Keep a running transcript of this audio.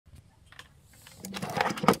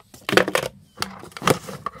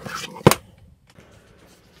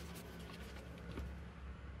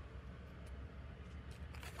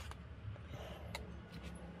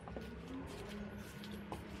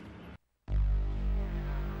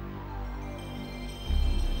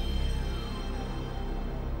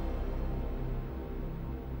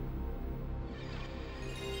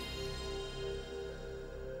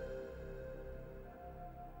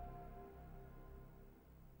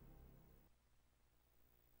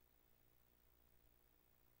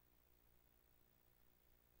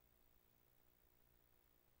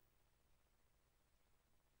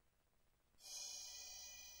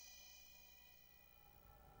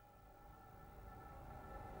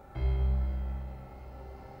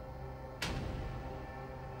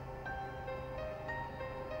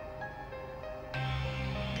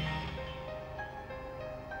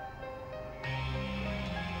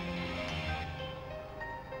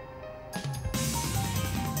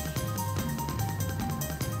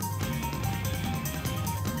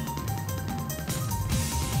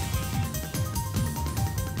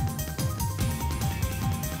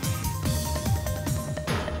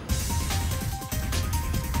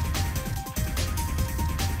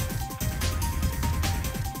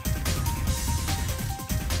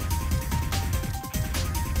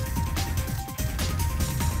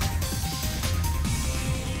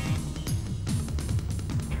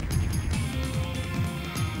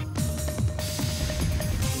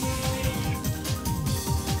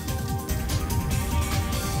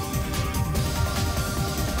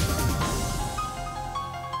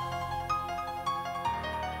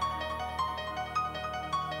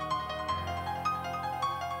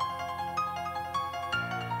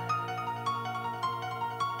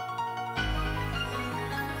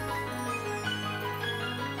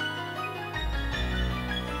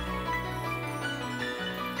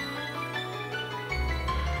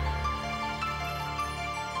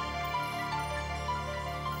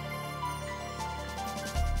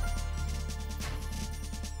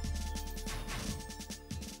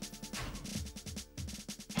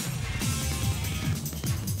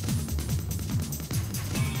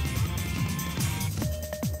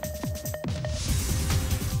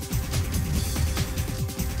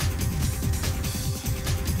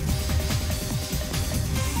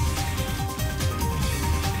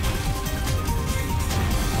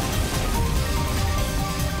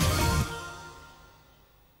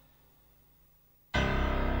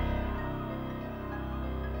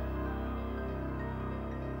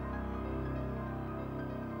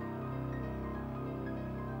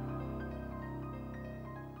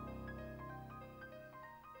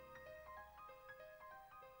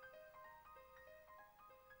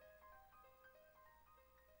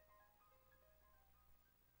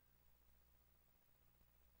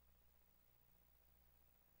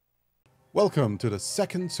Welcome to the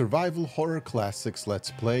second Survival Horror Classics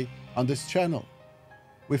Let's Play on this channel.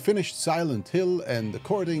 We finished Silent Hill, and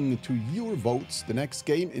according to your votes, the next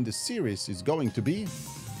game in the series is going to be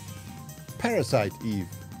Parasite Eve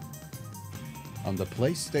on the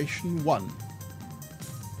PlayStation 1.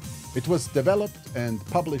 It was developed and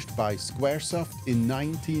published by Squaresoft in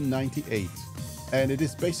 1998, and it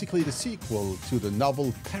is basically the sequel to the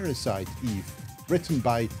novel Parasite Eve, written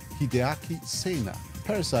by Hideaki Sena.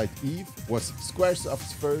 Parasite Eve was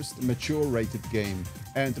Squaresoft's first mature-rated game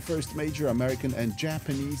and the first major American and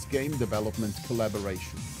Japanese game development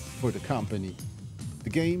collaboration for the company. The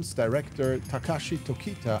game's director Takashi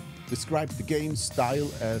Tokita described the game's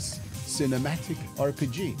style as cinematic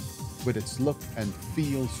RPG, with its look and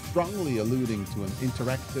feel strongly alluding to an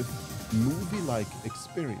interactive, movie-like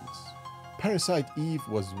experience. Parasite Eve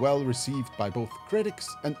was well received by both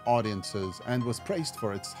critics and audiences and was praised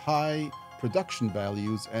for its high production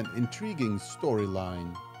values and intriguing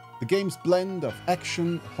storyline. The game's blend of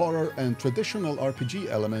action, horror, and traditional RPG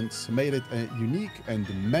elements made it a unique and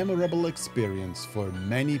memorable experience for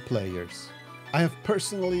many players. I have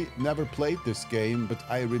personally never played this game, but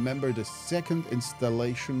I remember the second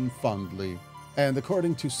installation fondly. And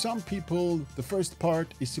according to some people, the first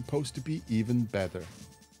part is supposed to be even better.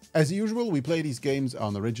 As usual, we play these games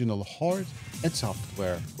on original hard and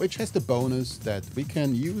software, which has the bonus that we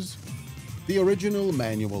can use the original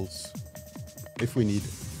manuals if we need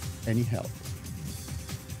any help.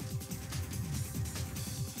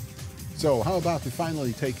 So how about we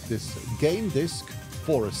finally take this game disc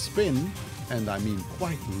for a spin, and I mean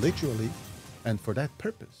quite literally, and for that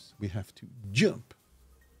purpose we have to jump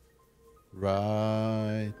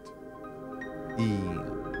right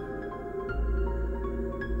in.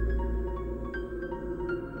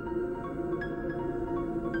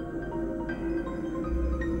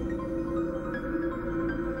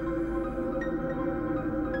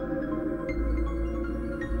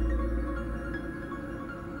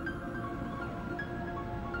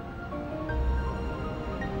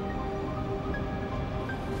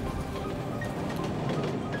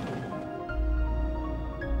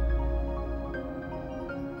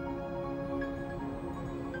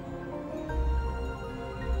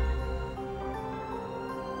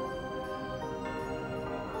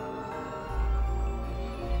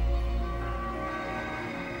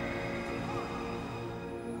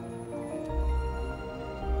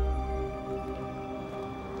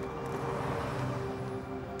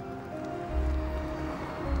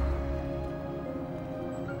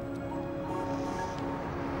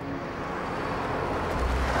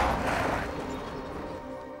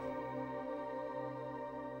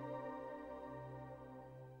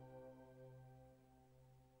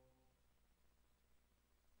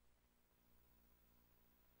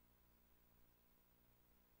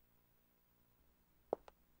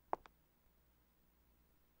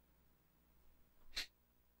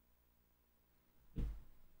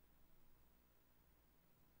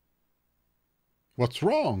 What's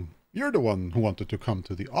wrong? You're the one who wanted to come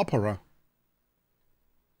to the opera.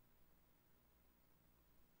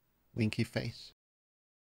 Winky face.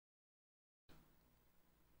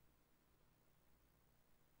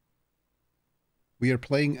 We are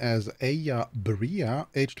playing as Aya Beria,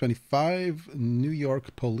 age 25, New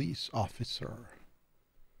York police officer.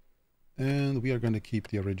 And we are going to keep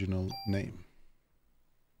the original name.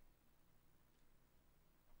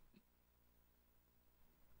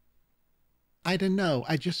 I don't know,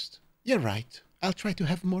 you're right. I'll try to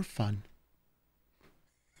have more fun.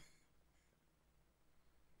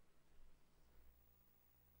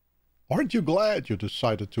 Aren't you glad you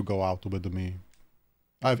decided to go out with me?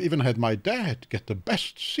 I've even had my dad get the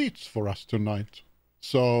best seats for us tonight.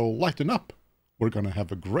 So lighten up. We're gonna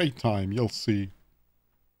have a great time, you'll see.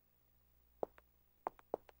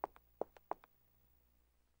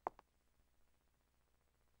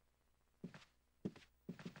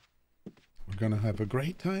 Gonna have a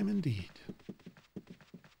great time indeed.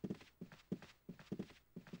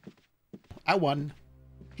 I won.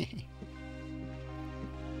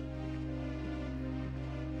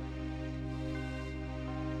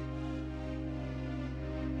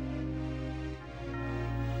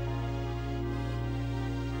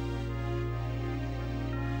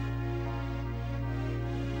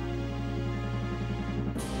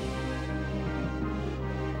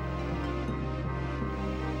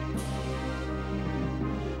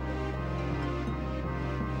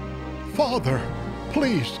 Father,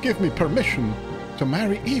 please give me permission to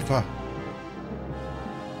marry Eva.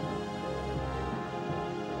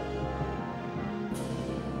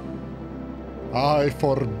 I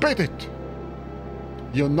forbid it.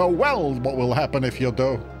 You know well what will happen if you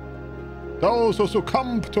do. Those who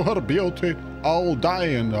succumb to her beauty all die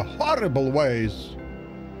in horrible ways.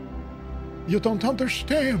 You don't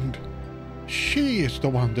understand. She is the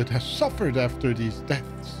one that has suffered after these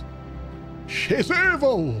deaths. She's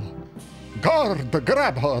evil. Guard,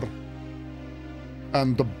 grab her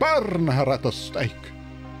and burn her at the stake.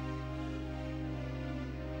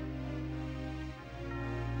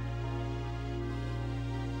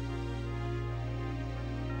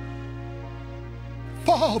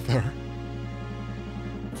 Father,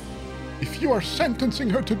 if you are sentencing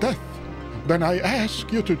her to death, then I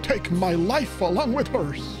ask you to take my life along with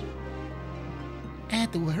hers.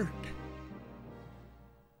 Edward.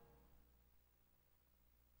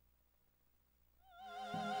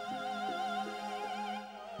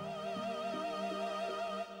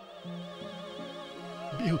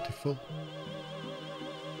 Beautiful.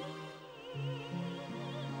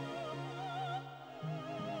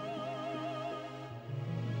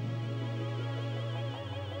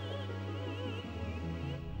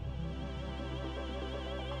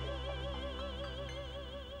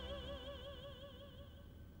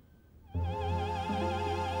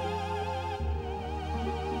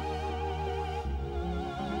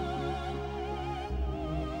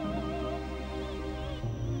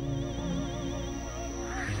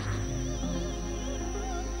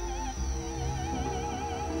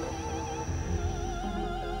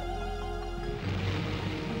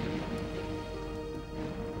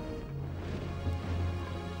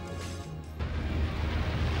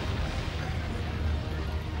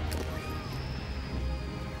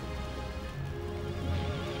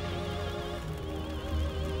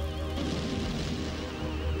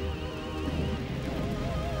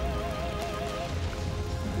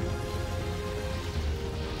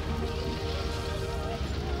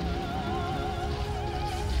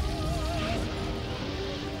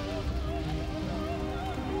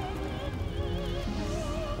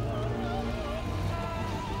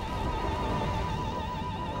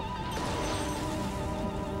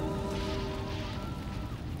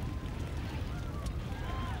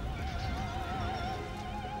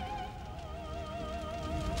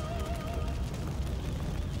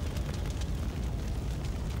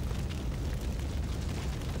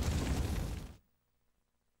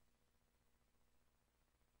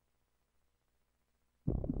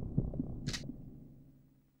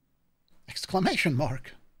 Exclamation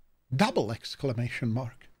mark. Double exclamation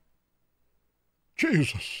mark.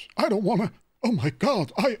 Jesus, I don't want to... Oh my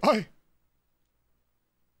God, I...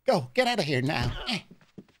 Go, get out of here now.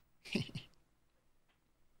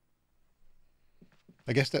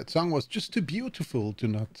 I guess that song was just too beautiful to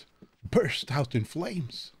not burst out in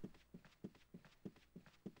flames.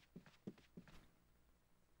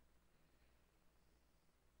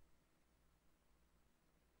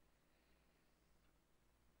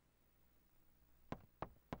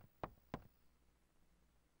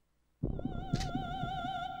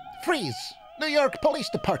 Freeze! New York Police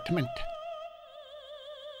Department.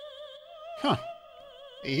 Huh.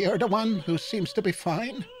 You're the one who seems to be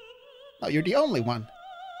fine? No, you're the only one.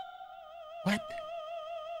 What?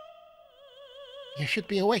 You should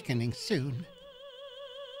be awakening soon.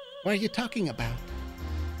 What are you talking about?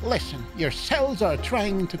 Listen, your cells are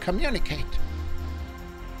trying to communicate.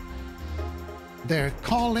 They're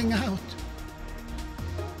calling out.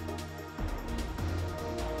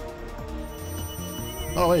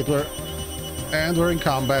 Oh wait, we're in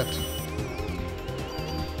combat.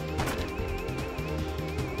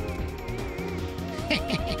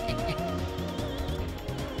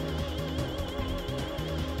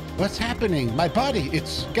 What's happening? My body,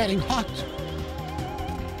 it's getting hot.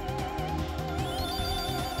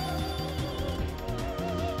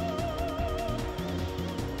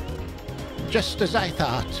 Just as I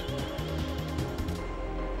thought.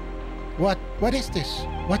 What is this?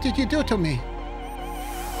 What did you do to me?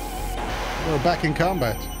 We're back in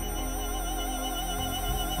combat.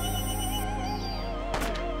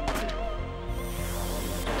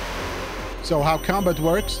 So how combat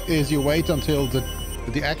works is you wait until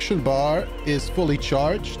the action bar is fully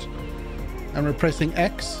charged, and we're pressing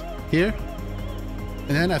X here, and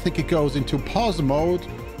then I think it goes into pause mode,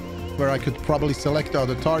 where I could probably select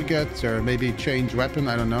other targets or maybe change weapon,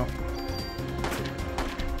 I don't know.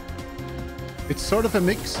 It's sort of a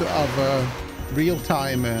mix of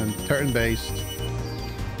real-time and turn-based.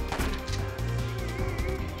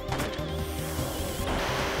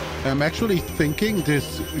 I'm actually thinking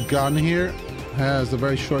this gun here has a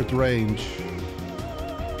very short range.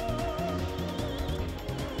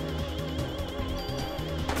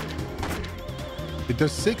 It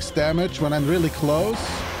does 6 damage when I'm really close.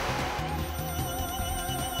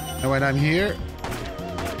 And when I'm here,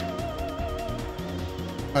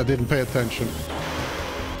 I didn't pay attention.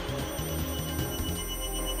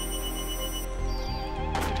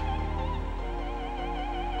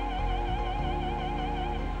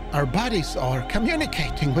 Our bodies are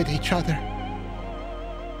communicating with each other.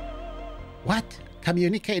 What?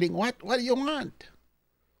 Communicating what? What do you want?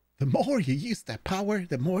 The more you use that power,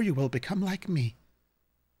 the more you will become like me.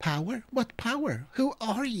 Power? What power? Who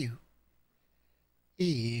are you?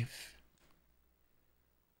 Eve.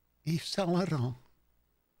 Yves Saint Laurent.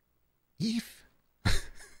 Eve?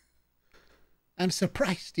 I'm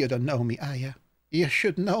surprised you don't know me, Aya. You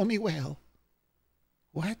should know me well.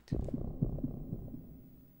 What?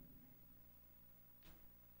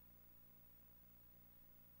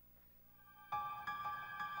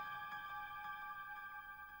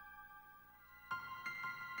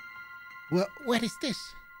 Well, what is this?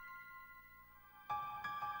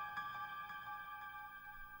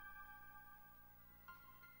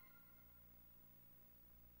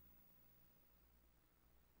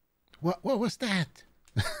 What was that?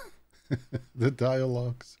 The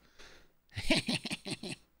dialogues.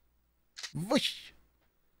 Whoosh!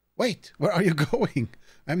 Wait, where are you going?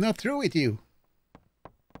 I'm not through with you.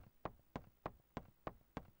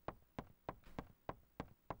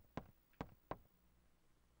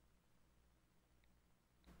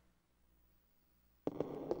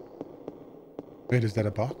 Wait, is that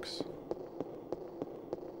a box?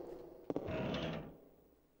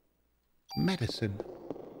 Medicine.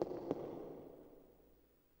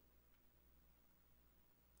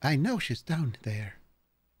 I know she's down there.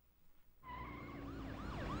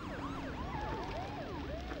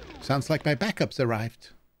 Sounds like my backups arrived.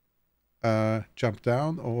 Jump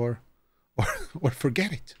down or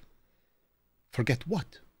forget it. Forget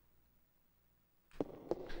what?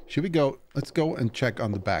 Should we go? Let's go and check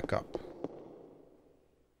on the backup.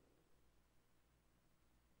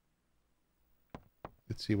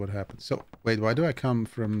 Let's see what happens. So, wait, why do I come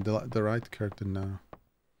from the right curtain now?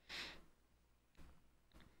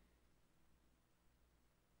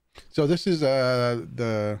 So this is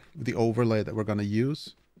the overlay that we're going to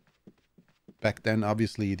use. Back then,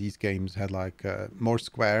 obviously, these games had like more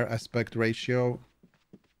square aspect ratio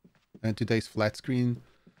than today's flat screen.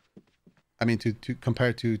 I mean, to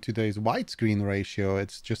compare to today's widescreen ratio,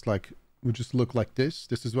 it's just like, we just look like this.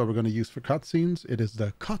 This is what we're going to use for cutscenes. It is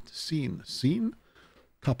the cutscene scene.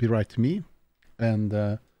 Copyright to me. And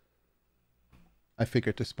I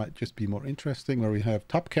figured this might just be more interesting, where we have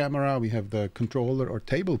top camera, we have the controller or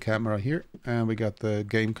table camera here, and we got the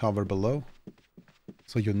game cover below.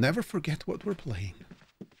 So you never forget what we're playing.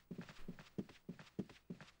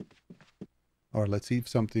 Or let's see if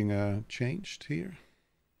something changed here.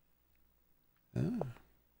 Ah.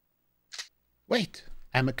 Wait,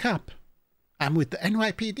 I'm a cop. I'm with the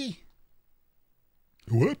NYPD.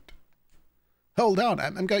 What? Hold on,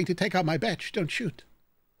 I'm going to take out my badge. Don't shoot.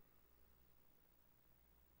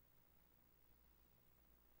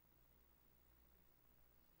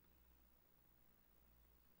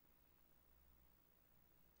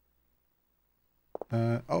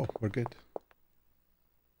 Oh, we're good.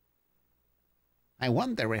 I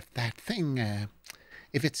wonder if that thing,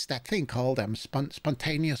 if it's that thing called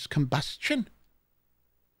spontaneous combustion?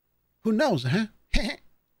 Who knows, huh?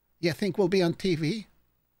 You think we'll be on TV?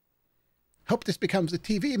 Hope this becomes a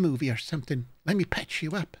TV movie or something. Let me patch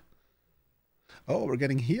you up. Oh, we're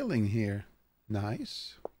getting healing here.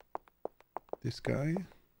 Nice. This guy.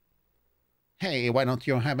 Hey, why don't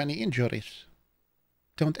you have any injuries?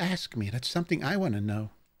 Don't ask me. That's something I want to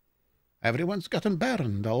know. Everyone's gotten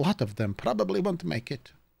burned. A lot of them probably won't make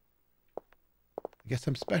it. I guess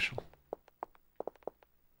I'm special.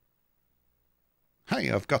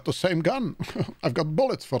 Hey, I've got the same gun. I've got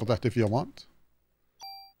bullets for that if you want.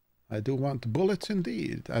 I do want bullets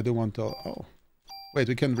indeed. I do want to... Oh. Wait,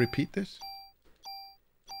 we can repeat this?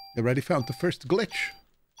 You already found the first glitch.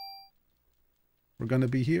 We're gonna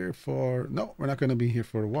be here for... No, we're not gonna be here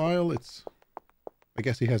for a while. It's... I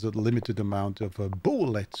guess he has a limited amount of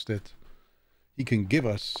bullets that he can give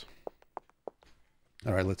us.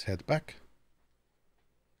 Alright, let's head back.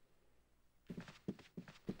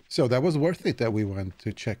 So that was worth it that we went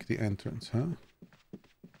to check the entrance, huh?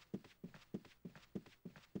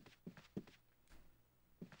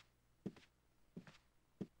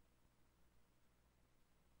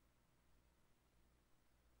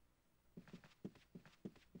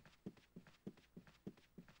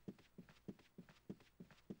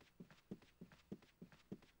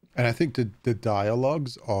 And I think the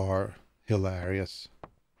dialogues are hilarious.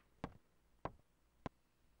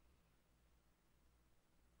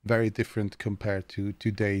 Very different compared to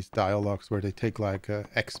today's dialogues, where they take like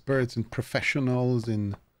experts and professionals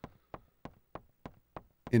in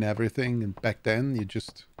in everything, and back then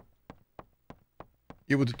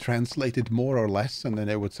you would translate it more or less, and then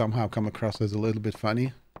it would somehow come across as a little bit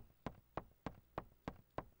funny.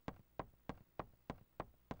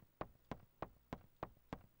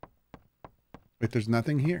 Wait, there's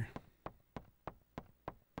nothing here.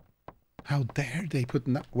 How dare they put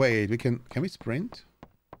no— wait, can we sprint?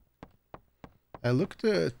 I looked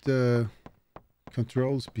at the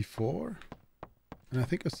controls before, and I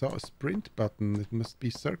think I saw a sprint button. It must be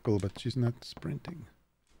circle, but she's not sprinting.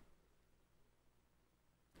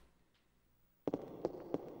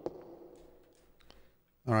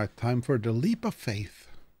 Alright, time for the leap of faith.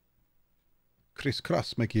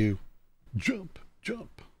 Crisscross make you jump,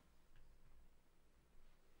 jump.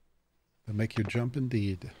 They make you jump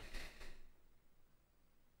indeed.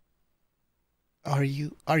 Are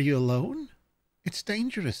you alone? It's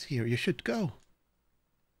dangerous here. You should go.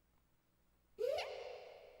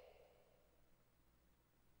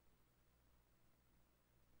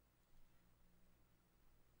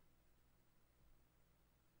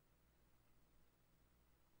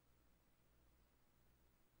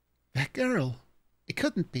 That girl. It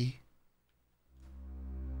couldn't be.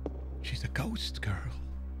 She's a ghost girl.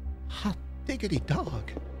 Hot diggity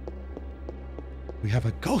dog. We have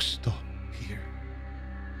a ghost dog here.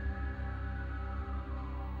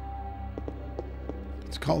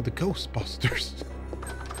 It's called the Ghostbusters.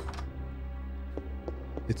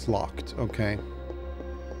 It's locked, okay.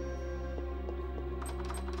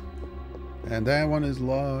 And that one is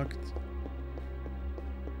locked.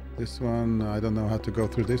 This one, I don't know how to go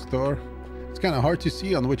through this door. It's kind of hard to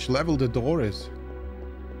see on which level the door is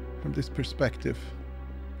from this perspective.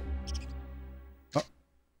 Oh.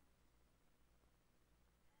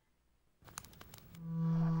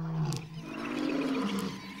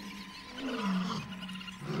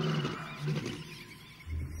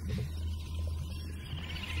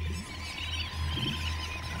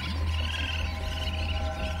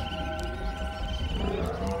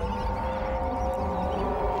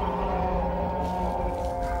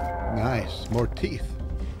 Nice, more teeth.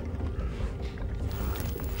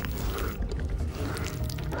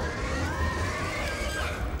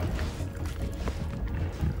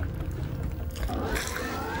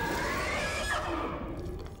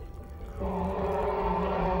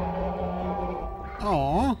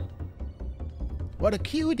 Aw, what a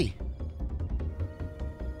cutie.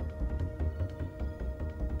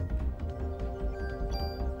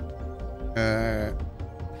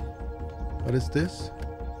 What is this?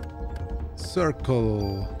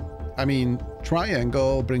 Circle. I mean,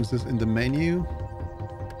 triangle brings us in the menu.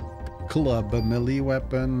 Club, a melee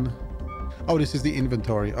weapon. Oh, this is the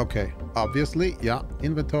inventory. Okay, obviously, yeah.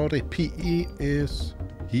 Inventory. PE is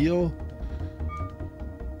heal.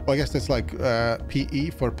 Oh, I guess that's like PE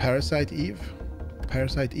for Parasite Eve.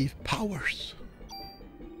 Parasite Eve powers.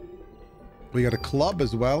 We got a club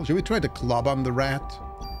as well. Should we try the club on the rat?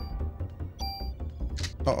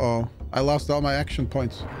 Uh-oh. I lost all my action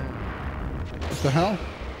points. What the hell?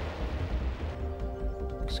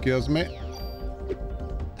 Excuse me.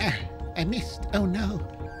 Ah, I missed. Oh no.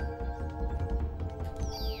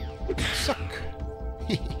 Suck.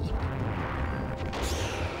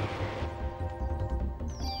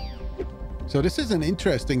 So this is an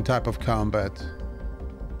interesting type of combat.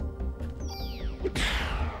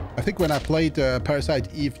 I think when I played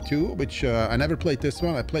Parasite Eve 2, which I never played this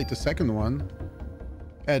one, I played the second one.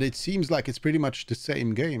 And it seems like it's pretty much the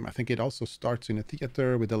same game. I think it also starts in a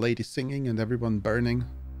theater with a lady singing and everyone burning.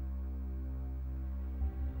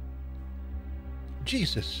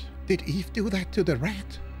 Jesus, did Eve do that to the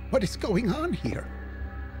rat? What is going on here?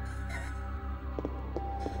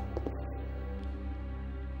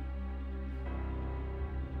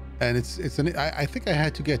 And I think I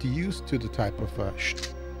had to get used to the type of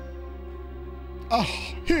Ah,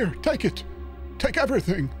 here, take it. Take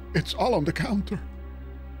everything. It's all on the counter.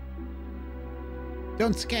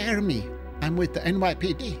 Don't scare me. I'm with the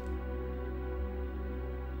NYPD.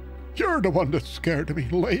 You're the one that scared me,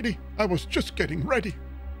 lady. I was just getting ready.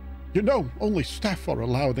 You know, only staff are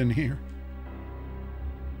allowed in here.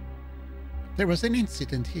 There was an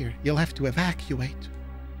incident here. You'll have to evacuate.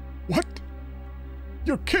 What?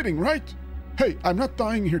 You're kidding, right? Hey, I'm not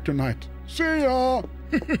dying here tonight. See ya!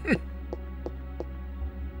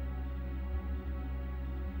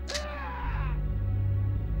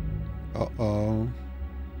 Uh-oh.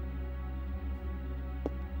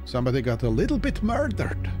 Somebody got a little bit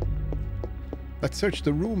murdered. Let's search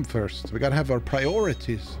the room first. We gotta have our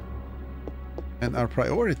priorities. And our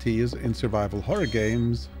priorities in survival horror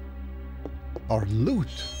games are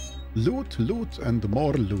loot. Loot, loot, and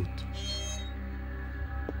more loot.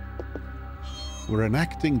 We're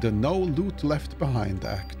enacting the no loot left behind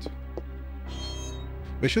act.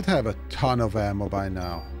 We should have a ton of ammo by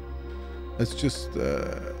now. Let's just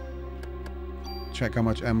check how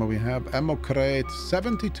much ammo we have. Ammo crate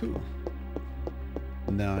 72.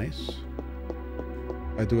 Nice.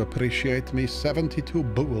 I do appreciate me 72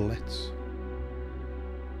 bullets.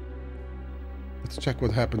 Let's check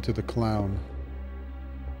what happened to the clown.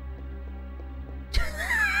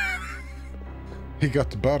 He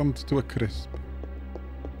got burned to a crisp.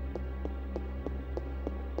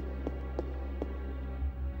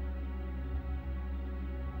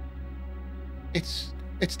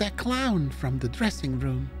 It's that clown from the dressing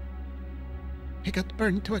room. He got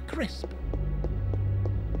burned to a crisp.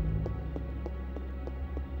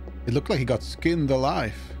 It looked like he got skinned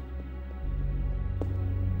alive.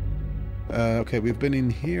 Okay, we've been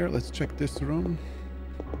in here. Let's check this room.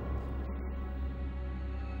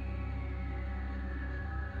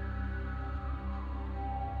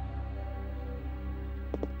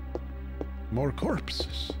 More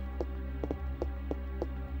corpses.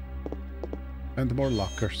 And more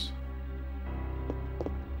lockers.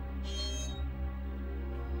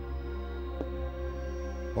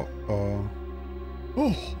 Uh-oh.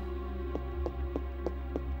 Oh!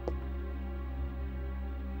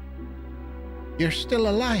 You're still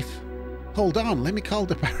alive. Hold on, let me call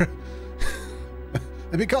the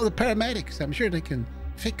let me call the paramedics. I'm sure they can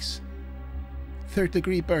fix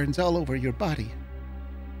third-degree burns all over your body.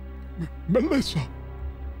 Melissa.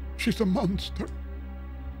 She's a monster.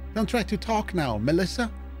 Don't try to talk now,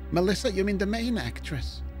 Melissa. Melissa, you mean the main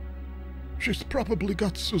actress? She's probably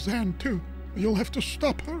got Suzanne too. You'll have to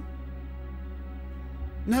stop her.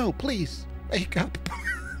 No, please, wake up.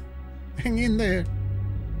 Hang in there.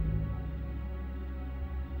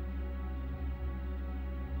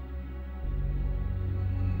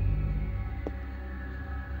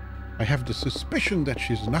 I have the suspicion that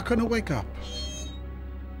she's not gonna wake up.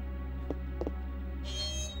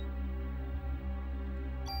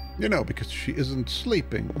 You know, because she isn't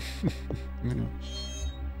sleeping. You know.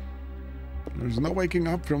 There's no waking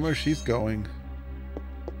up from where she's going.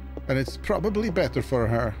 And it's probably better for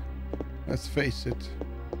her. Let's face it.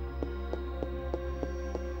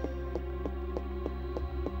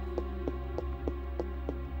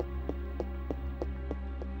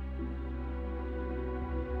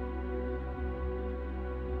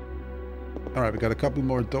 Alright, we got a couple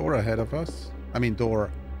more door ahead of us. I mean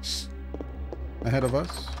doors ahead of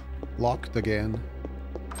us. Locked again.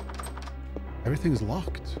 Everything's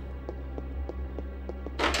locked.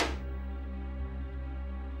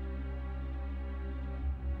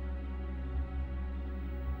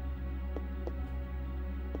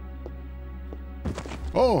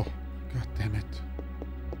 Oh, god damn it.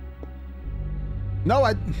 No,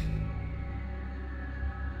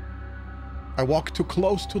 I walked too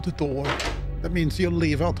close to the door. That means you'll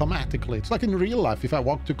leave automatically. It's like in real life. If I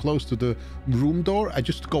walk too close to the room door, I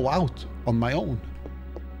just go out on my own.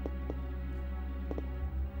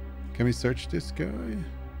 Can we search this guy?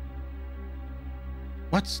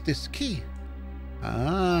 What's this key?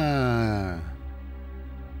 Ah.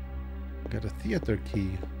 Got a theater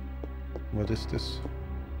key. What is this?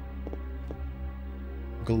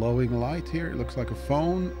 Glowing light here. It looks like a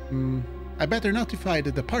phone. I better notify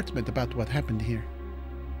the department about what happened here.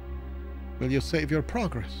 Will you save your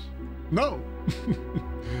progress? No!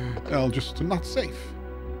 I'll just not safe.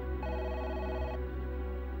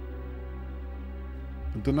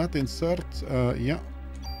 Do not insert, yeah.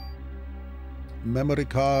 Memory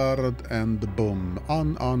card and boom.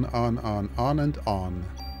 On and on.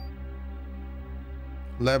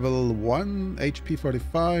 Level 1, HP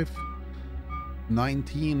 45.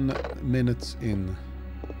 19 minutes in.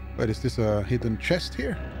 Wait, is this a hidden chest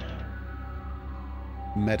here?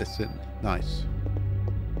 Medicine. Nice.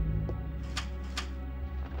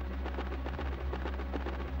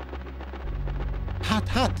 Hot,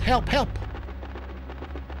 help, help!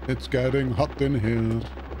 It's getting hot in here.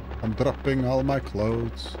 I'm dropping all my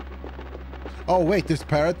clothes. Oh wait, this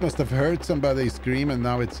parrot must have heard somebody scream and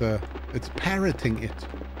now it's parroting it.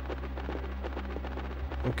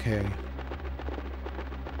 Okay.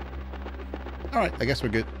 Alright, I guess we're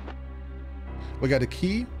good. We got a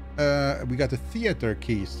key. We got a theater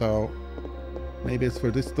key, so maybe it's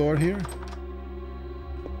for this door here.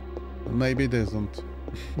 Maybe it isn't.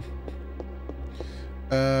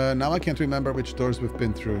 Now I can't remember which doors we've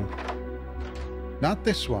been through. Not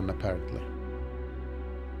this one, apparently.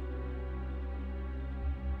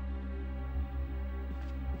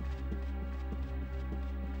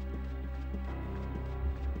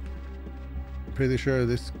 Pretty sure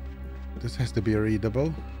this has to be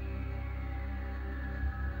readable.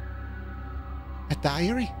 A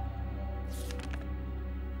diary?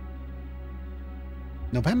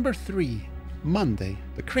 November 3, Monday.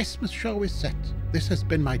 The Christmas show is set. This has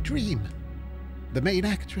been my dream. The main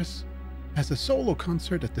actress has a solo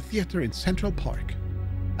concert at the theater in Central Park.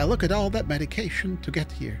 I look at all that medication to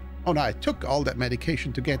get here. Oh no, I took all that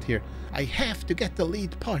medication to get here. I have to get the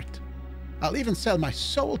lead part. I'll even sell my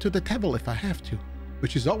soul to the devil if I have to,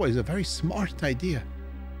 which is always a very smart idea.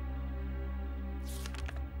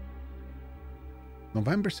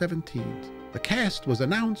 November 17th. The cast was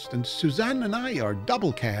announced and Suzanne and I are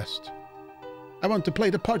double cast. I want to play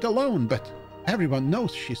the part alone, but everyone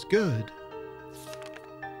knows she's good.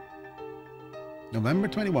 November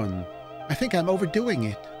 21. I think I'm overdoing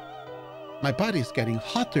it. My body's getting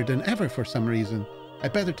hotter than ever for some reason.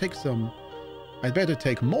 I'd better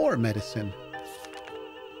take more medicine.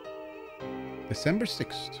 December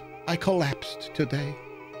 6th. I collapsed today.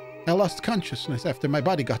 I lost consciousness after my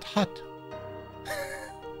body got hot.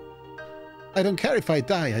 I don't care if I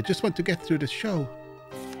die, I just want to get through the show.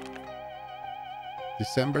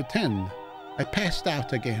 December 10. I passed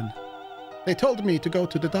out again. They told me to go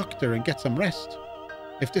to the doctor and get some rest.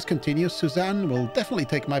 If this continues, Suzanne will definitely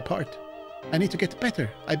take my part. I need to get better.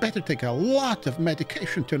 I better take a lot of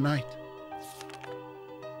medication tonight.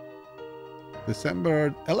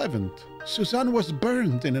 December 11th. Suzanne was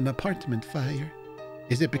burned in an apartment fire.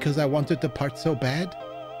 Is it because I wanted the part so bad?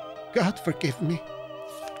 God forgive me.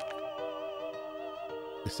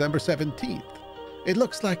 December 17th. It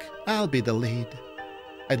looks like I'll be the lead.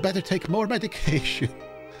 I'd better take more medication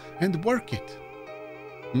and work it.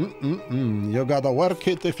 You gotta work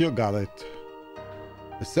it if you got it.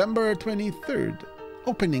 December 23rd.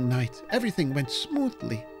 Opening night. Everything went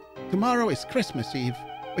smoothly. Tomorrow is Christmas Eve.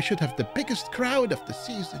 We should have the biggest crowd of the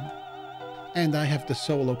season. And I have the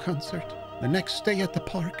solo concert the next day at the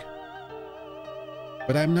park.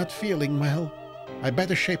 But I'm not feeling well. I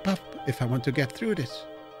better shape up if I want to get through this.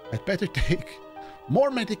 I'd better take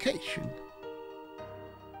more medication.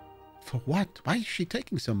 For what? Why is she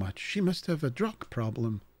taking so much? She must have a drug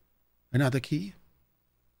problem. Another key?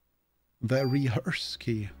 The rehearse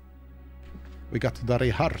key. We got the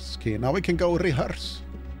rehearse key. Now we can go rehearse.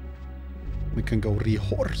 We can go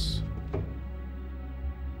rehorse.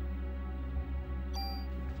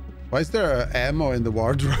 Why is there ammo in the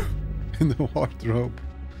wardrobe? In the wardrobe.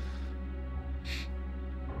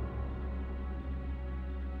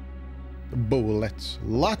 Bullets.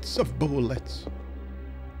 Lots of bullets.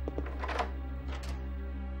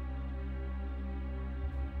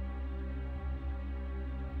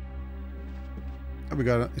 Oh, we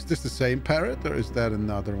got. Is this the same parrot or is that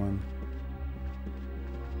another one?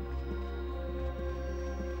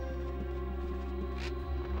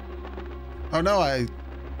 Oh no, I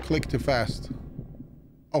clicked too fast.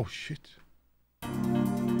 Oh shit.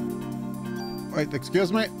 Wait,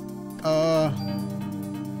 excuse me. Oh.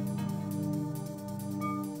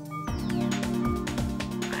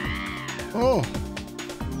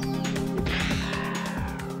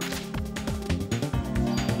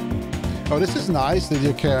 Oh, this is nice that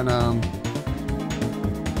you can,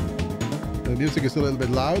 the music is a little bit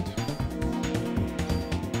loud.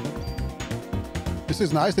 This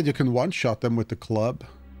is nice that you can one-shot them with the club.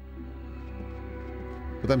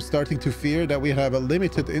 But I'm starting to fear that we have a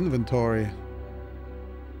limited inventory.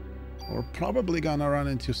 We're probably gonna run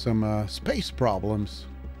into some space problems.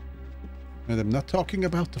 And I'm not talking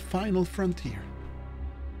about the final frontier.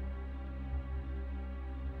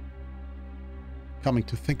 Coming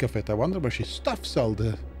to think of it, I wonder where she stuffs all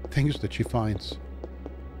the things that she finds.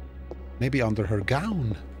 Maybe under her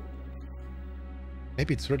gown.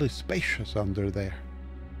 Maybe it's really spacious under there.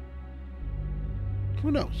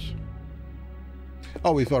 Who knows?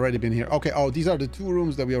 Oh, we've already been here. Okay, oh, these are the two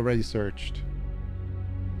rooms that we already searched.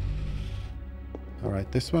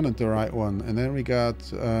 Alright, this one and the right one. And then we got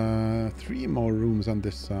 3 more rooms on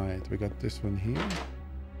this side. We got this one here.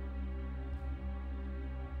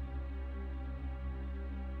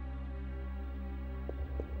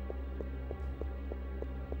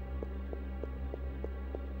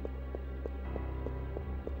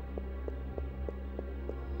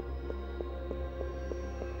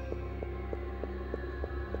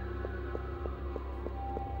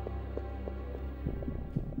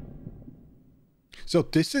 So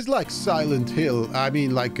this is like Silent Hill. I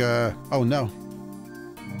mean, like, oh no.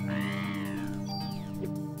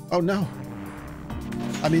 Oh no.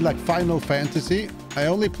 I mean, like Final Fantasy. I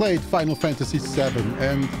only played Final Fantasy VII,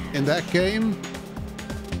 and in that game,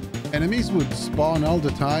 enemies would spawn all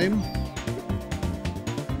the time.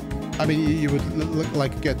 I mean, you would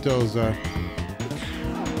like get those,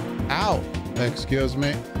 ow! Excuse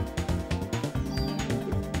me.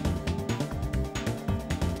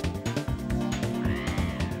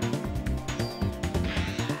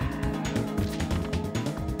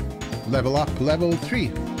 Level up, level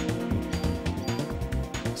 3.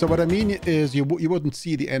 So what I mean is you wouldn't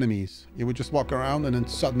see the enemies. You would just walk around and then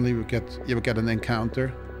suddenly you would get an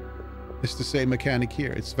encounter. It's the same mechanic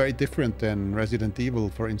here. It's very different than Resident Evil,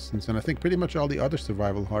 for instance, and I think pretty much all the other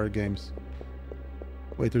survival horror games.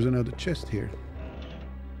 Wait, there's another chest here.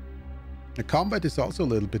 The combat is also a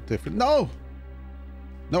little bit different. No!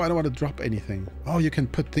 No, I don't want to drop anything. Oh, you can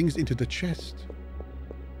put things into the chest.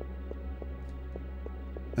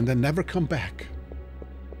 And then never come back.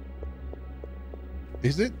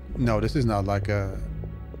 Is it? No, this is not like a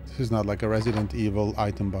Resident Evil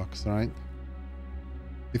item box, right?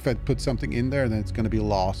 If I put something in there, then it's going to be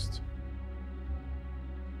lost.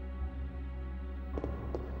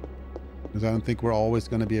 Because I don't think we're always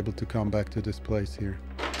going to be able to come back to this place here.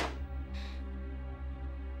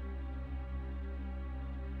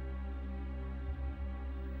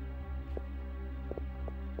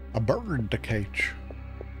 A bird cage.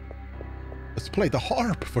 Let's play the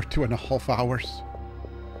harp for 2.5 hours.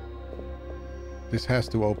 This has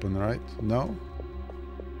to open, right? No?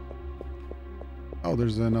 Oh,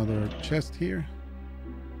 there's another chest here.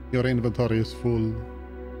 Your inventory is full.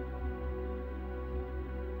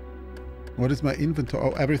 What is my inventory?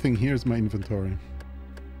 Oh, everything here is my inventory.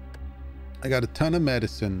 I got a ton of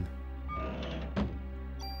medicine.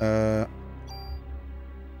 How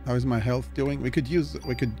is my health doing? We could use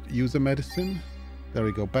a medicine. There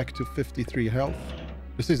we go. Back to 53 health.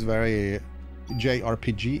 This is very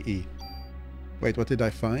JRPG-y. Wait, what did I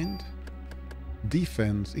find?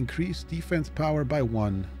 Defense. Increase defense power by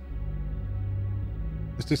 1.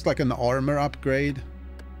 Is this like an armor upgrade?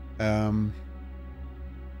 I'm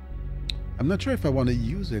not sure if I want to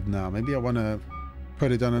use it now. Maybe I want to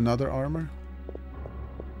put it on another armor.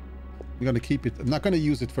 I'm going to keep it. I'm not going to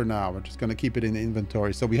use it for now. I'm just going to keep it in the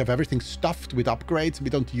inventory. So we have everything stuffed with upgrades.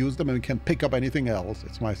 We don't use them and we can pick up anything else.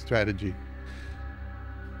 It's my strategy.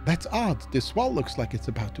 That's odd. This wall looks like it's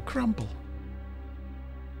about to crumble.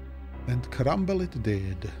 And crumble it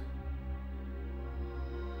did.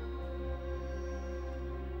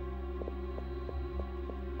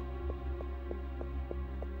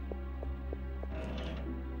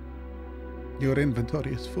 Your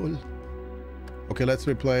inventory is full. Okay, let's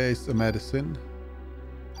replace the medicine.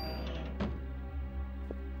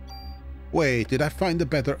 Wait, did I find a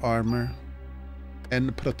better armor?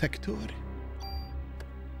 And protector?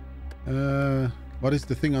 What is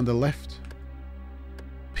the thing on the left?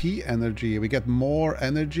 P energy. We get more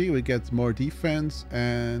energy, we get more defense,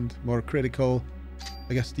 and more critical,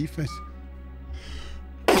 I guess, defense.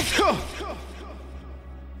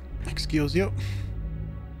 Excuse you.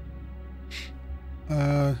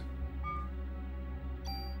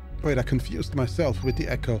 Wait, I confused myself with the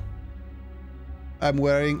echo. I'm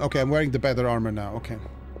wearing the better armor now. Okay.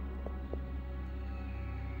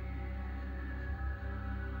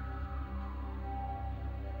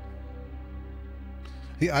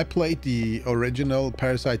 Yeah, I played the original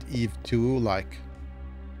Parasite Eve 2, like,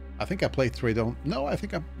 I think I played through it. No, I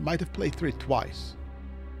think I might have played through it twice.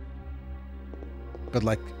 But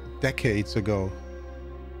like decades ago.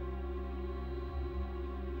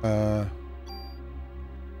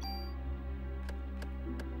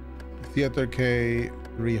 Theater K,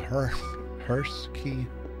 rehearse key.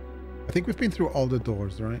 I think we've been through all the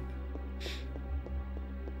doors, right?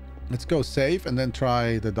 Let's go save and then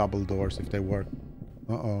try the double doors if they work.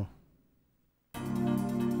 Uh-oh.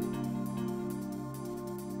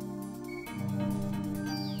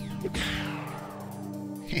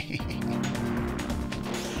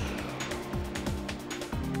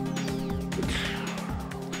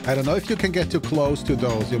 I don't know if you can get too close to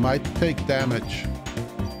those. You might take damage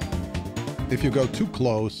if you go too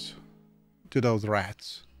close to those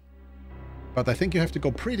rats. But I think you have to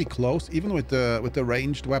go pretty close, even with the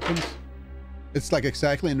ranged weapons. It's like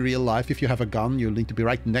exactly in real life. If you have a gun, you need to be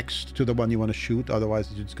right next to the one you want to shoot. Otherwise,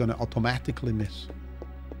 it's going to automatically miss.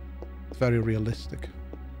 It's very realistic.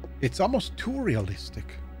 It's almost too realistic.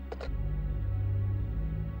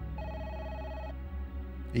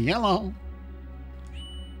 Yellow.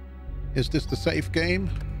 Is this the safe game?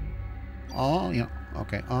 Oh, yeah.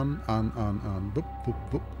 Okay. On. Boop, boop,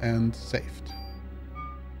 boop. And saved.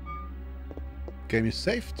 Game is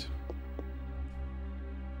saved.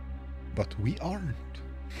 But we aren't.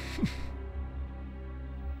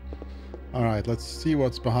 Alright, let's see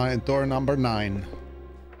what's behind door number 9.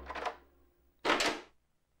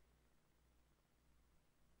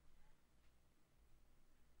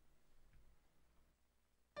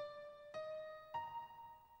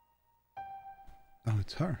 Oh,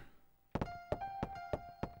 it's her.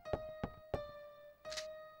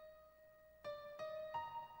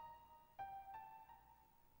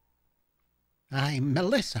 I'm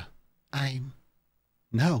Melissa.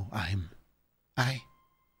 No, I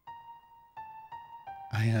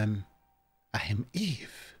am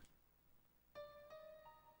Eve.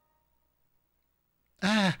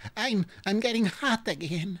 I'm getting hot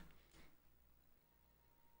again.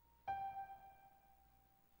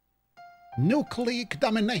 Nucleic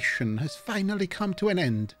domination has finally come to an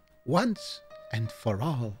end, once and for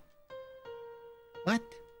all. What?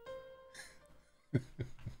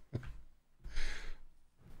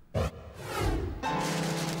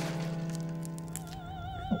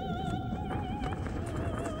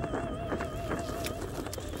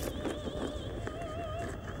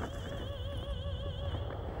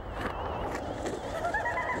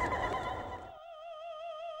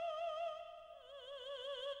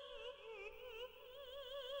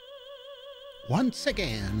 Once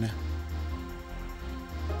again,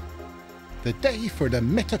 the day for the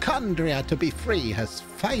mitochondria to be free has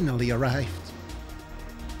finally arrived.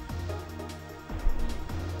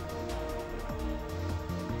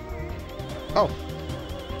 Oh,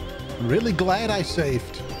 I'm really glad I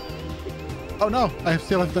saved. Oh no, I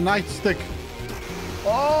still have the nightstick.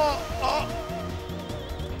 Oh!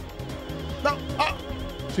 No! Oh!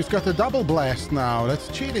 She's got the double blast now. That's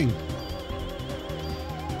cheating.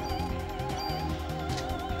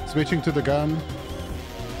 Switching to the gun.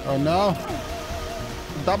 Oh no!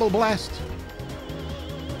 Double blast.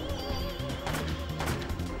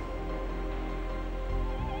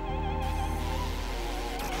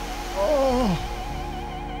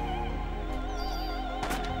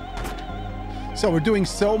 So we're doing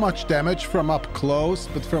so much damage from up close,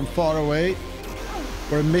 but from far away,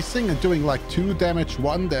 we're missing and doing like 2 damage,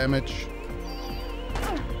 1 damage.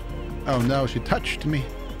 Oh no, she touched me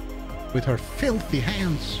with her filthy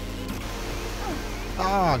hands.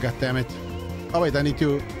 Ah, god damn it. Oh wait, I need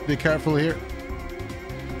to be careful here.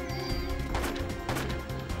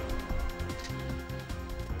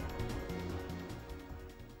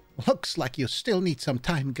 Looks like you still need some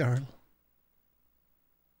time, girl.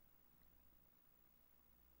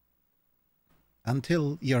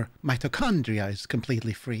 Until your mitochondria is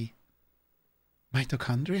completely free.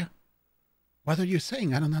 Mitochondria? What are you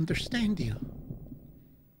saying? I don't understand you.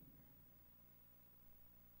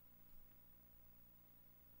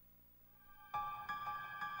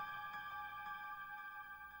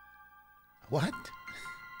 What?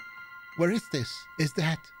 Where is this? Is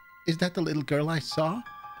that the little girl I saw?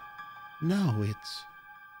 No, it's...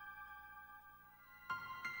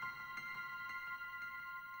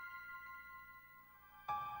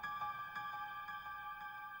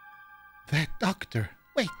 that doctor.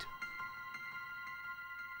 Wait.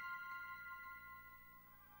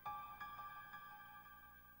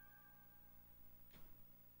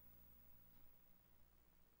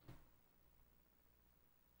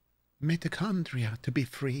 Mitochondria to be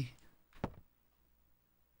free.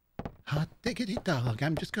 Hot diggity dog.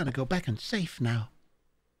 I'm just gonna go back and save now.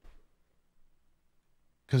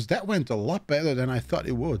 Because that went a lot better than I thought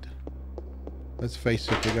it would. Let's face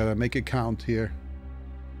it, we gotta make it count here.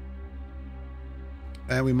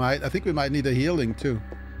 And I think we might need a healing too.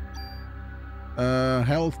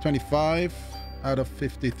 Health 25 out of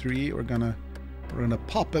 53. We're gonna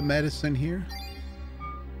pop a medicine here.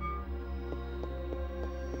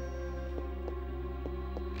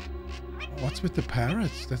 What's with the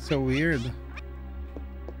parrots? That's so weird.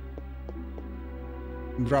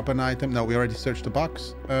 Drop an item. No, we already searched the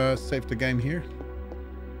box. Save the game here.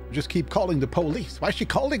 Just keep calling the police. Why is she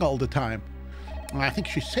calling all the time? I think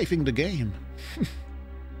she's saving the game.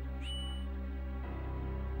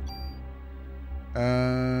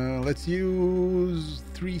 Let's use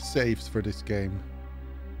 3 saves for this game.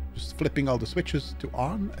 Just flipping all the switches to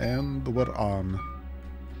on, and we're on.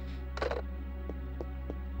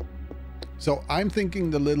 So I'm thinking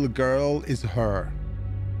the little girl is her.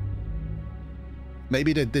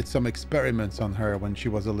 Maybe they did some experiments on her when she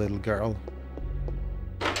was a little girl.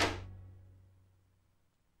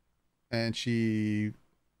 And she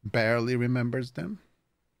barely remembers them.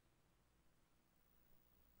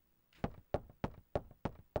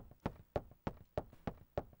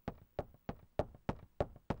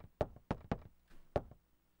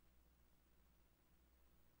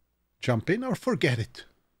 Jump in or forget it?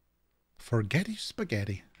 Forgetty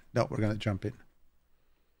spaghetti. No, we're gonna jump in.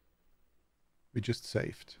 We just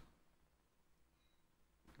saved.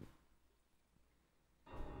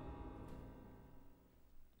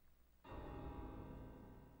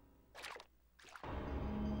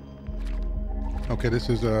 Okay, this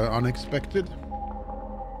is unexpected.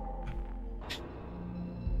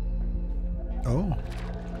 Oh,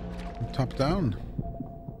 top down.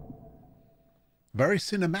 Very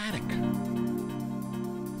cinematic.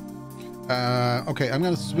 Okay, I'm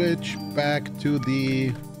gonna switch back to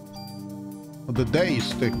the day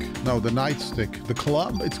stick. No, the night stick. The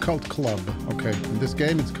club? It's called club. Okay, in this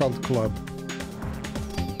game it's called club.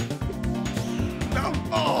 No!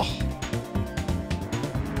 Oh!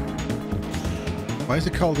 Why is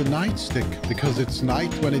it called a night stick? Because it's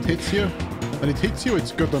night when it hits you? When it hits you,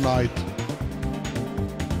 it's good night.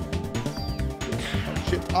 Oh,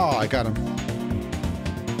 shit. Oh, I got him.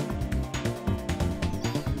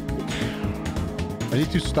 I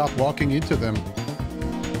need to stop walking into them.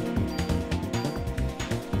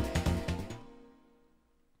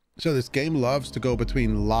 So this game loves to go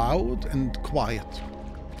between loud and quiet.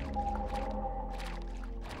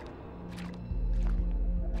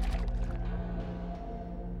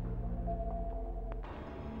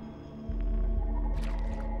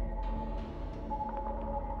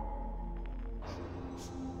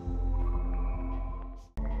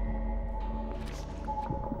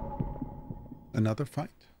 Another fight?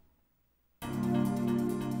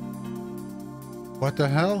 What the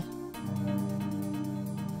hell?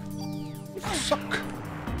 Suck!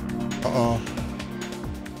 Uh-oh.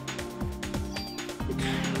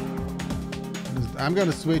 I'm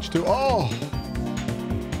gonna switch to... Oh!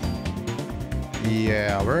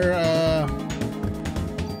 Yeah, we're,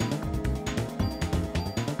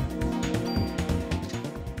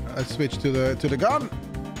 Let's switch to the gun.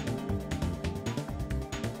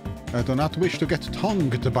 I do not wish to get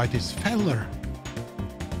tongued by this feller.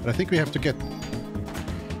 But I think we have to get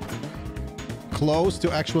close to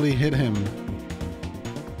actually hit him.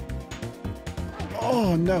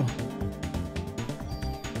 Oh, no.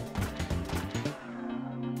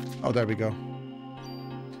 Oh, there we go.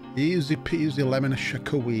 Easy peasy lemon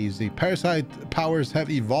shakooeasy. Parasite powers have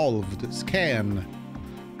evolved. Scan.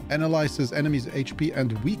 Analyzes enemies' HP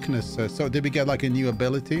and weaknesses. So did we get like a new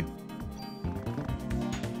ability?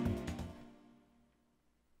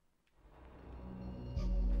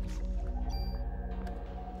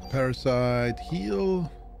 Parasite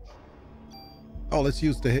heal. Oh, let's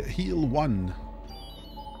use the heal 1.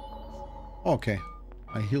 Okay,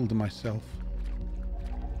 I healed myself.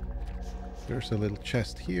 There's a little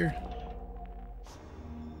chest here.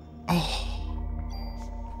 Oh,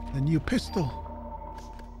 a new pistol.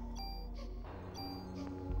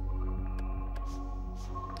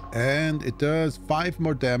 And it does 5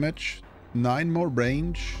 more damage, 9 more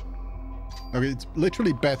range. Okay, it's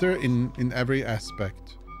literally better in every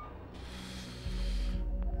aspect.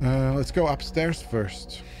 Let's go upstairs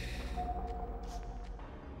first.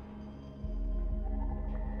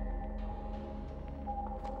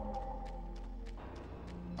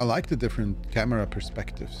 I like the different camera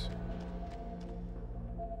perspectives.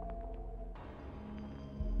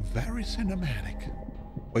 Very cinematic.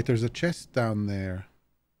 Wait, there's a chest down there.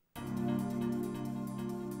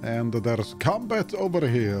 And there's combat over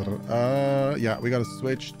here. Yeah, we gotta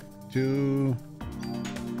switch to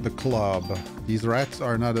the club. These rats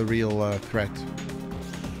are not a real threat.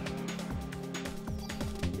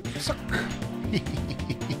 Suck.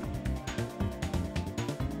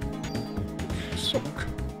 Suck.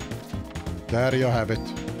 There you have it.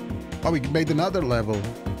 Oh, we made another level.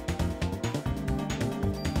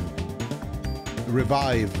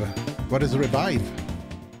 Revive. What is revive?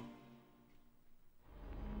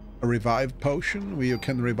 A revive potion where you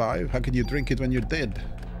can revive? How can you drink it when you're dead?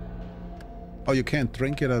 Oh, you can't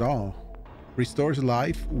drink it at all. Restores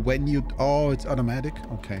life when you... Oh, it's automatic?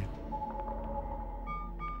 Okay.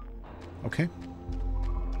 Okay.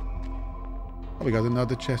 Oh, we got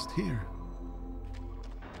another chest here.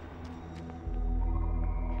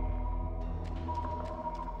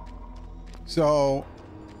 So,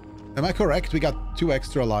 am I correct? We got 2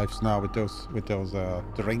 extra lives now with those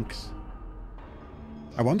drinks.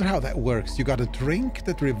 I wonder how that works. You got a drink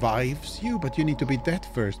that revives you, but you need to be dead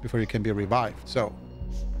first before you can be revived. So,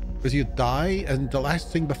 because you die, and the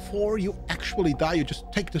last thing before you actually die, you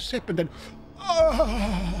just take the sip and then...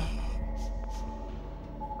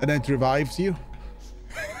 and then it revives you.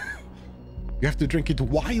 You have to drink it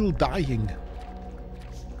while dying.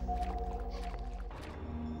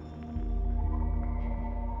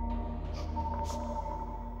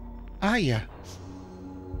 Aya,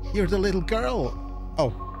 you're the little girl.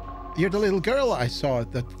 Oh, you're the little girl I saw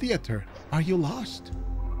at the theater. Are you lost?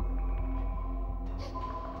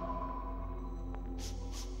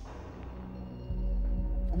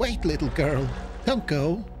 Wait, little girl. Don't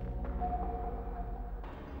go.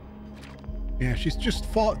 Yeah, she's just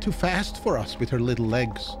fought too fast for us with her little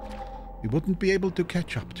legs. We wouldn't be able to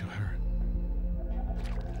catch up to her.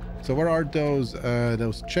 So where are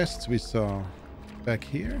those chests we saw? Back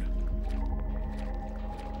here?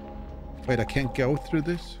 Wait, I can't go through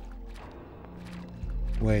this?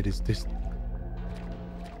 Wait, is this...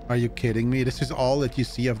 Are you kidding me? This is all that you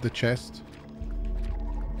see of the chest?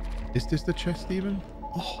 Is this the chest even?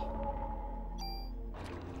 Oh.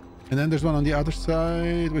 And then there's one on the other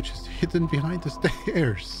side, which is hidden behind the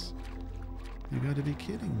stairs. You gotta be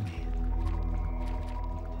kidding me.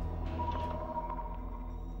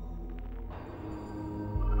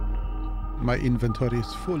 My inventory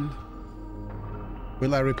is full.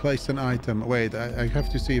 Will I replace an item? Wait, I have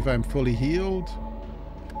to see if I'm fully healed.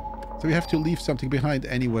 So we have to leave something behind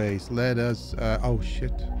anyways. Let us... oh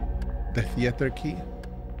shit. The theater key.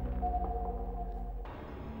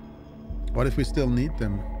 What if we still need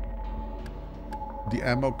them? The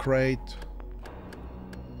ammo crate.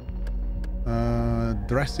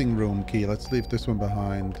 Dressing room key. Let's leave this one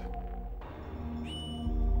behind.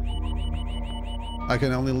 I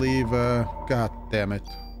can only leave... God damn it.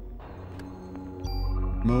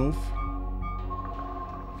 Move.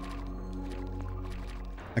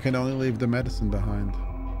 I can only leave the medicine behind.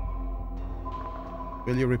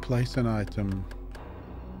 Will you replace an item?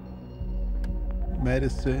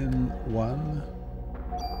 Medicine 1.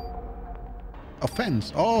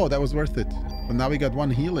 Offense. Oh, that was worth it. But now we got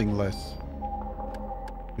 1 healing less.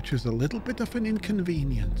 Which is a little bit of an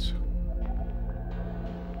inconvenience.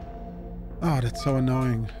 Oh, that's so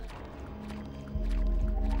annoying.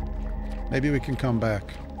 Maybe we can come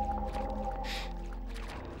back.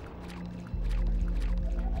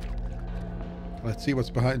 Let's see what's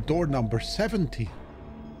behind door number 70.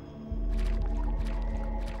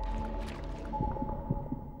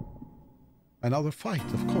 Another fight,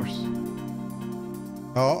 of course.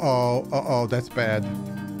 Uh-oh, uh-oh, that's bad.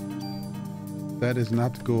 That is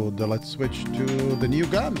not good. Let's switch to the new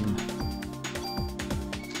gun.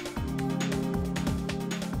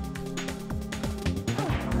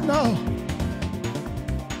 No!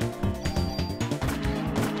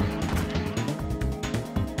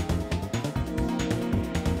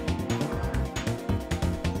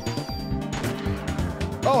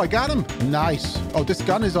 Oh, I got him! Nice. Oh, this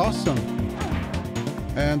gun is awesome.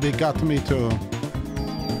 And they got me too.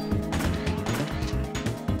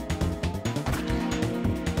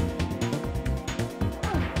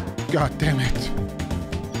 God damn it.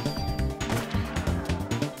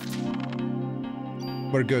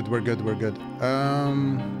 We're good, we're good, we're good.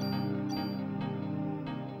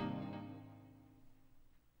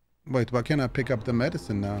 Wait, why can't I pick up the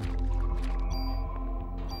medicine now?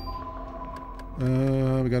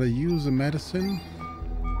 We gotta use the medicine.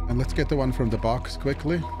 And let's get the one from the box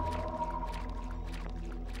quickly.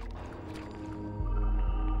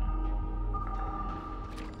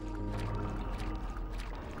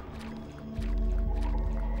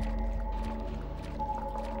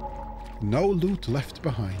 No loot left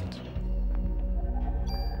behind.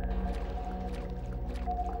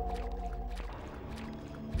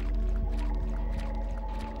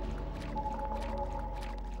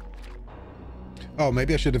 Oh,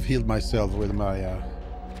 maybe I should have healed myself with my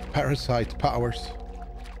parasite powers,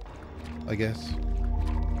 I guess.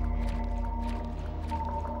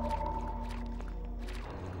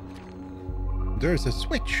 There's a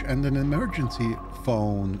switch and an emergency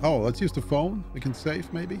phone. Oh, let's use the phone. We can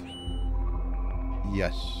save, maybe?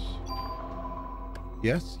 Yes.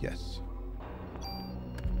 Yes, yes.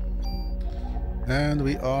 And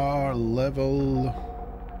we are level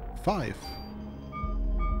 5.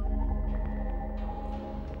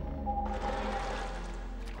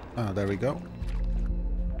 Ah, there we go.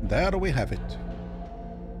 There we have it.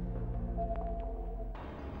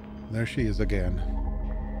 There she is again.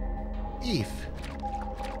 Eve.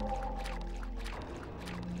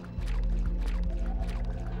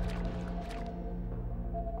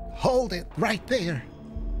 Hold it right there.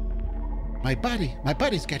 My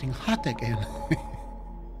body's getting hot again.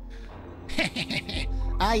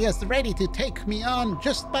 Aya's ready to take me on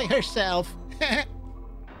just by herself.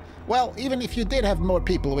 Well, even if you did have more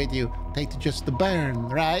people with you, they'd just burn,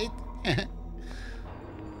 right?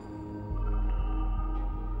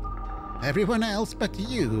 Everyone else but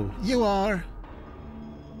you. You are...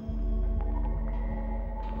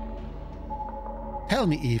 Tell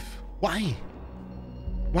me, Eve, why?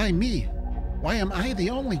 Why me? Why am I the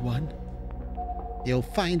only one? You'll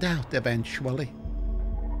find out eventually.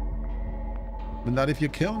 But not if you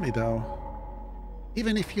kill me, though.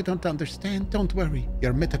 Even if you don't understand, don't worry.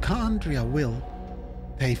 Your mitochondria will.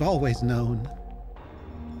 They've always known.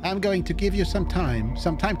 I'm going to give you some time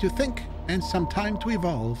to think, and some time to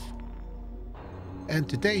evolve. And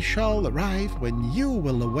today shall arrive when you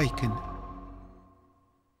will awaken.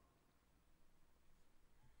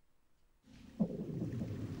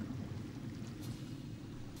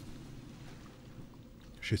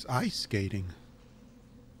 She's ice skating.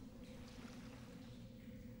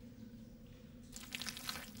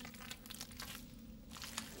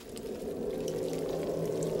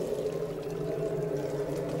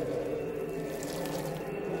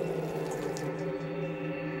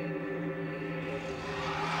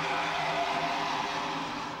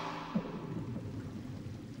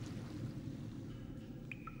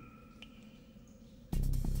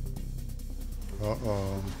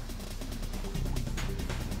 Uh-oh.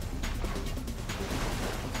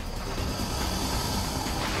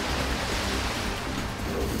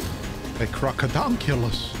 A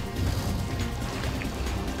crocodonculus.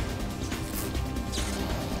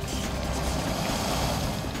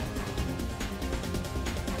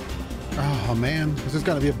 Oh man, this is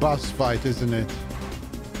gonna be a boss fight, isn't it?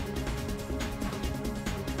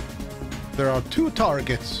 There are 2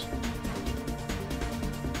 targets.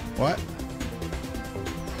 What?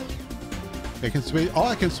 I can switch. Oh,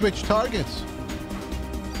 I can switch targets.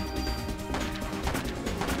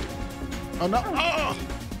 Oh no! Oh!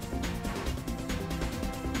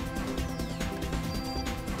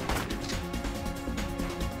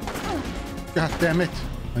 God damn it!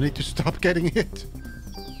 I need to stop getting hit.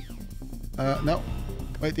 No.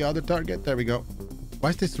 Wait, the other target. There we go. Why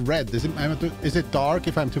is this red? Is it dark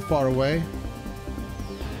if I'm too far away?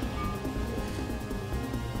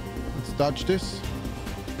 Let's dodge this.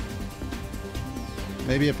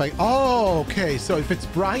 Maybe if I... Oh, okay. So if it's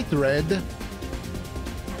bright red,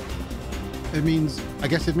 it means... I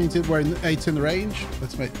guess it means it's in range.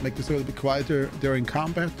 Let's make this a little bit quieter during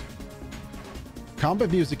combat.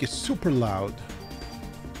 Combat music is super loud.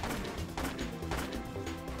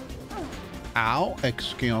 Ow,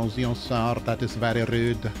 excuse you, sir. That is very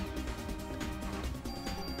rude.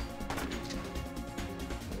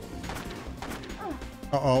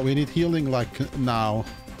 Uh-oh, we need healing like now.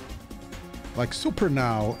 Like super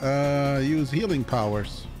now. Use healing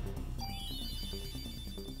powers.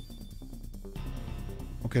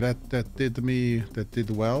 Okay, that did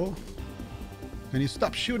well. Can you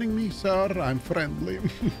stop shooting me, sir? I'm friendly.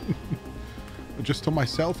 Just to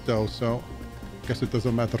myself though, so guess it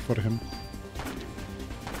doesn't matter for him.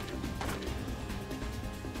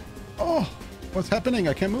 Oh, what's happening?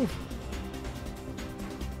 I can't move.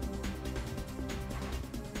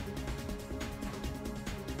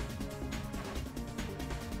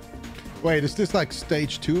 Wait, is this like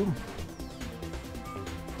stage 2?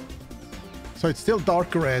 So it's still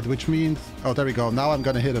dark red, which means... Oh, there we go. Now I'm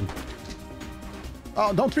gonna hit him.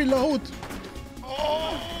 Oh, don't reload!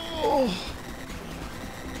 Oh!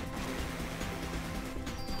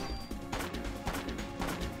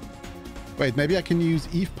 Wait, maybe I can use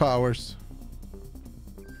Eve powers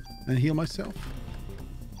and heal myself.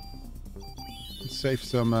 Let's save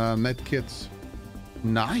some med kits.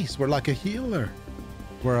 Nice, we're like a healer.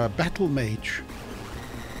 We're a battle mage.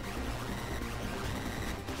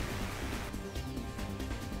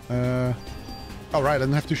 Alright, I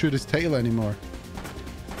don't have to shoot his tail anymore.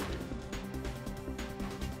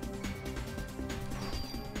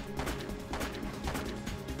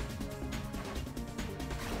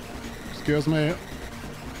 Excuse me.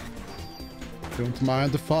 Don't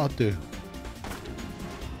mind the father.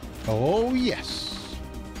 Oh, yes.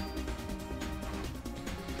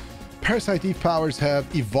 Parasite Eve powers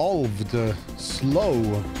have evolved.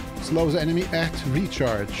 Slows enemy at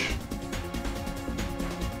recharge.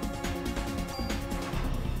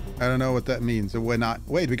 I don't know what that means.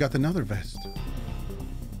 Wait, we got another vest.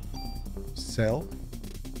 Cell?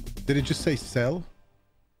 Did it just say cell?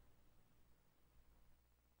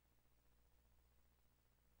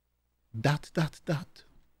 Dot, dot, dot.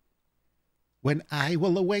 When I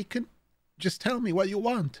will awaken, just tell me what you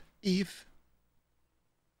want, Eve.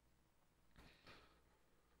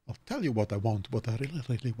 I'll tell you what I want, what I really,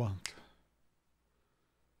 really want.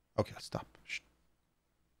 Okay, stop. Shh.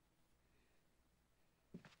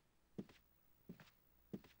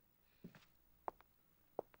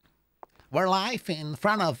 We're live in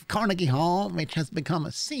front of Carnegie Hall, which has become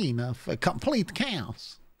a scene of complete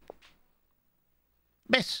chaos.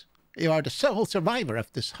 Miss, you are the sole survivor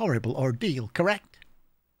of this horrible ordeal, correct?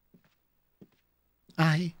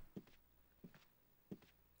 Aye.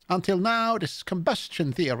 Until now, this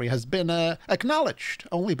combustion theory has been acknowledged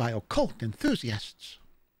only by occult enthusiasts.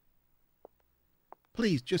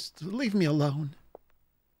 Please, just leave me alone.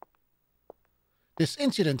 This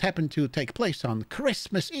incident happened to take place on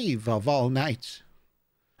Christmas Eve of all nights.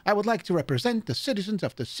 I would like to represent the citizens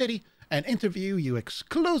of the city and interview you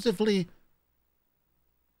exclusively.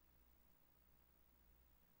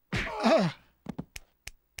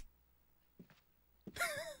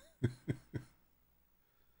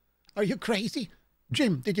 Are you crazy?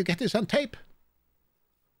 Jim, did you get this on tape?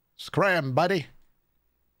 Scram, buddy.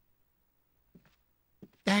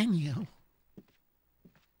 Daniel.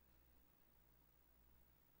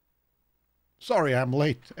 Sorry I'm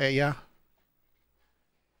late, yeah?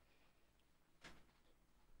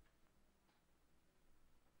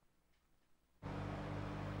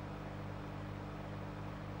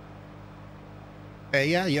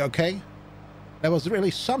 Yeah, you okay? There was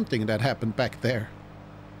really something that happened back there.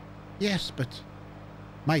 Yes, but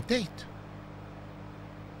my date.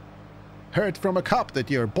 Heard from a cop that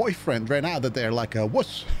your boyfriend ran out of there like a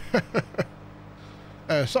wuss.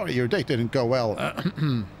 Sorry, your date didn't go well.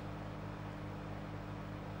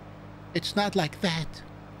 It's not like that.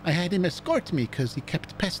 I had him escort me because he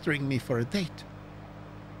kept pestering me for a date.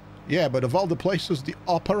 Yeah, but of all the places, the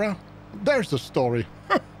opera? There's the story.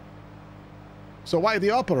 So why the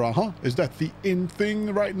opera, huh? Is that the in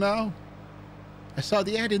thing right now? I saw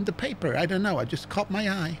the ad in the paper. I don't know. I just caught my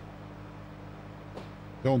eye.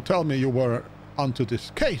 Don't tell me you were onto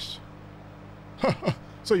this case.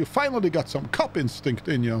 So you finally got some cop instinct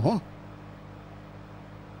in you, huh?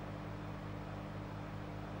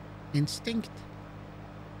 Instinct?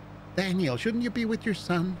 Daniel, shouldn't you be with your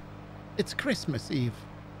son? It's Christmas Eve.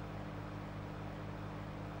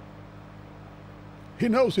 He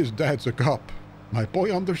knows his dad's a cop. My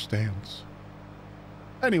boy understands.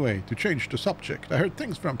 Anyway, to change the subject, I heard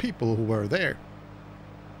things from people who were there.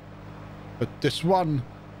 But this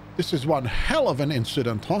is one hell of an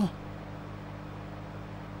incident, huh?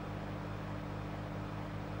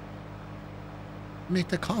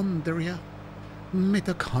 Mitochondria?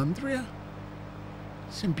 Mitochondria?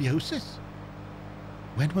 Symbiosis?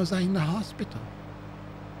 When was I in the hospital?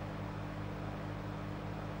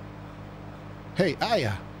 Hey,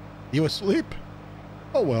 Aya, you asleep?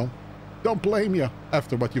 Oh well, don't blame you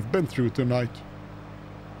after what you've been through tonight.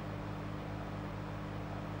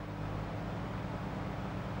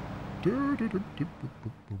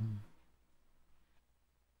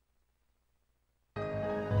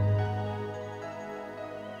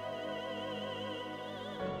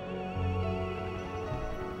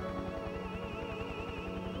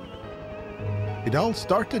 It all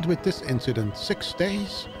started with this incident 6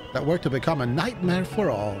 days that were to become a nightmare for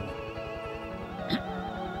all.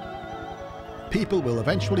 People will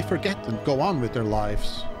eventually forget and go on with their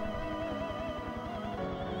lives.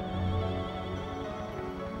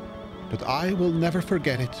 But I will never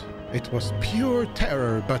forget it. It was pure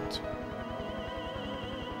terror, but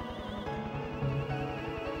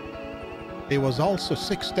it was also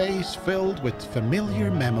 6 days filled with familiar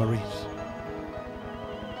memories.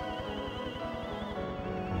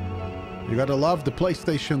 You gotta love the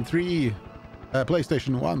PlayStation 3,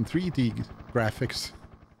 PlayStation 1 3D graphics.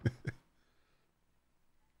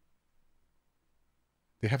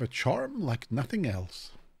 They have a charm like nothing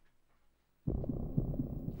else.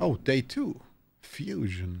 Oh, day 2.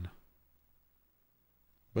 Fusion.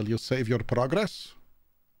 Will you save your progress?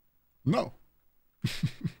 No.